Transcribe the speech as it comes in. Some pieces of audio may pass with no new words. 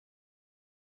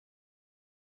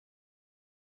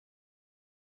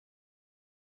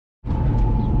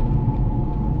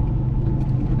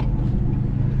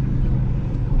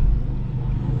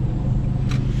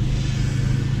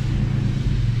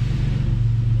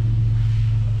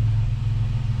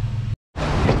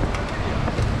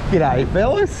G'day,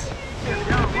 fellas.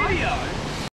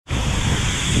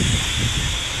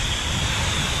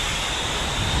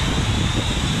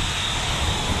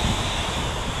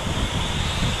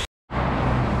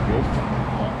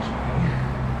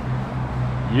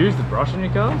 Use the brush on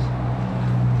your cars?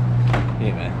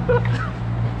 Yeah, man.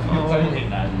 It's only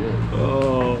an AU.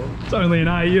 Oh, it's only an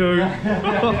AU.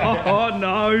 Oh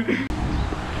no.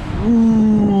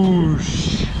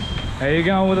 Whoosh. How you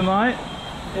going with it, mate?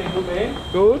 Yeah, good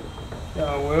man. Good.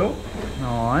 Going well.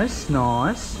 Nice,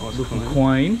 nice. Looking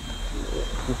queen.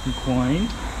 Looking queen.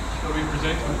 Shall we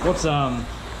present? What's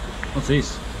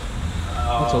this?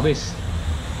 What's all this?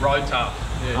 Road tough.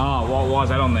 Yeah. Ah, why is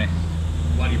that on there?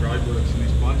 Bloody roadworks in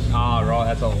this place. Ah, right,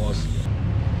 that's all it was.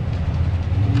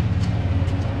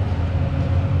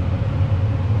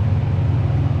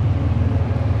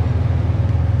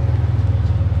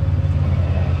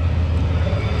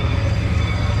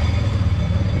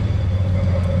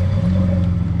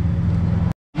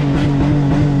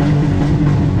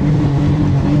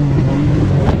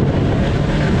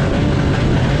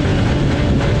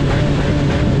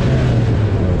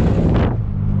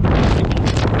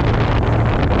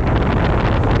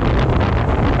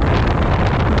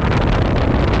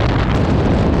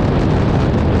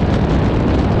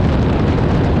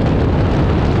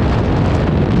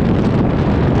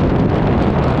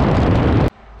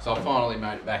 So I finally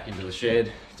made it back into the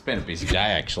shed. It's been a busy day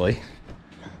actually.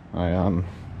 I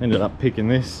ended up picking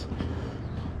this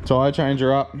tyre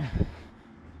changer up.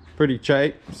 Pretty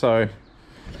cheap, so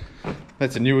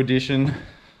that's a new addition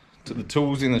to the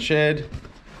tools in the shed.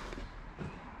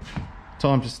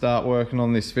 Time to start working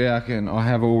on this Falcon. I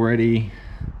have already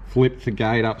flipped the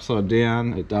gate upside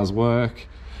down. It does work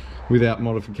without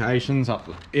modifications up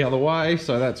the other way,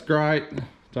 so that's great.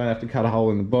 Don't have to cut a hole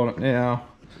in the bonnet now.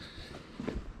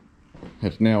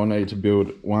 Now I need to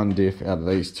build one diff out of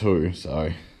these two,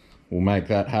 so we'll make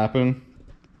that happen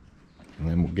and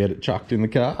then we'll get it chucked in the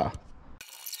car.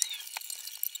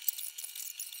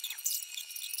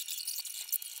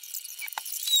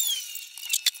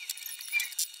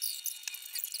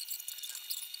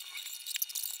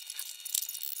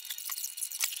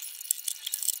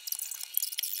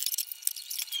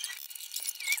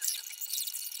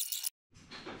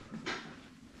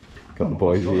 Got the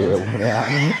boys here helping out.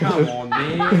 Come on,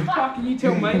 man. Fuck, you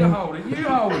tell me to hold it. You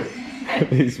hold it.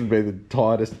 These would be the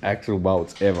tightest axle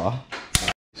bolts ever.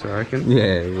 So I reckon?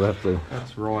 Yeah, we'll have to.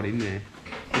 That's right in there.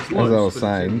 As I was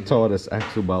saying, tightest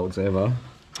axle bolts ever.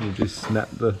 We'll just snap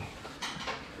the.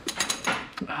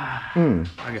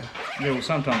 Okay. Yeah, well,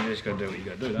 sometimes you just gotta do what you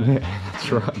gotta do, don't you? Yeah,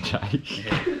 that's right,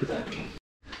 Jake.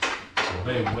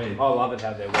 I love it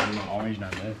how they're wearing the orange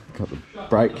name there. Got the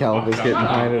brake calipers getting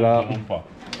painted up.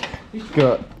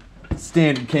 Got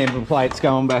standard camper plates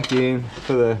going back in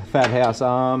for the Fat House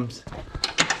arms.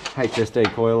 HSD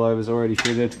coilovers already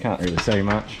fitted, can't really see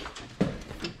much.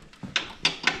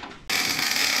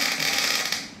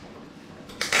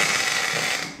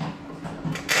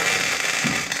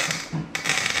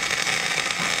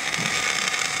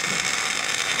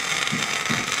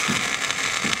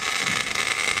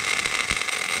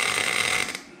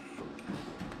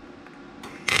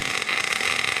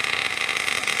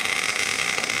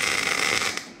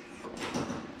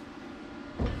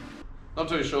 Not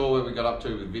too sure where we got up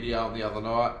to with video the other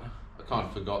night. I kind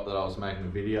of forgot that I was making a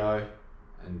video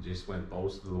and just went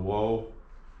balls to the wall.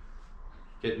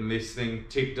 Getting this thing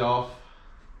ticked off.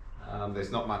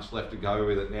 There's not much left to go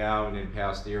with it now. We need a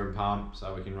power steering pump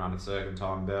so we can run a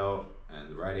serpentine belt and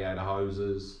the radiator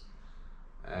hoses.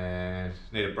 And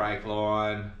need a brake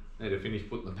line. Need to finish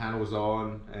putting the panels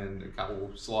on and a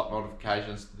couple slight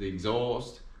modifications to the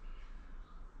exhaust.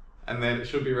 And then it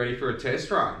should be ready for a test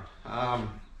run.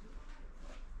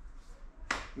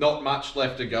 Not much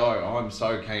left to go. I'm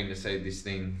so keen to see this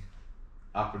thing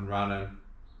up and running,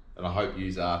 and I hope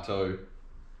yous are too.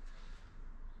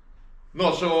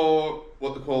 Not sure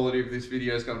what the quality of this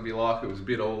video is going to be like. It was a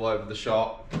bit all over the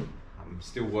shop. I'm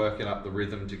still working up the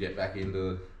rhythm to get back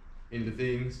into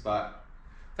things, but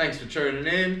thanks for tuning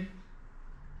in.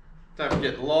 Don't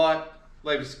forget to like,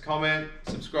 leave us a comment,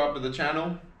 subscribe to the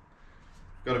channel.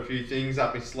 Got a few things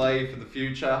up my sleeve for the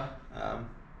future.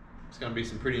 There's going to be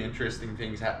some pretty interesting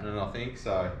things happening, I think,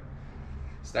 so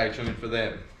stay tuned for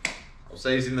them. I'll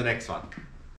see you in the next one.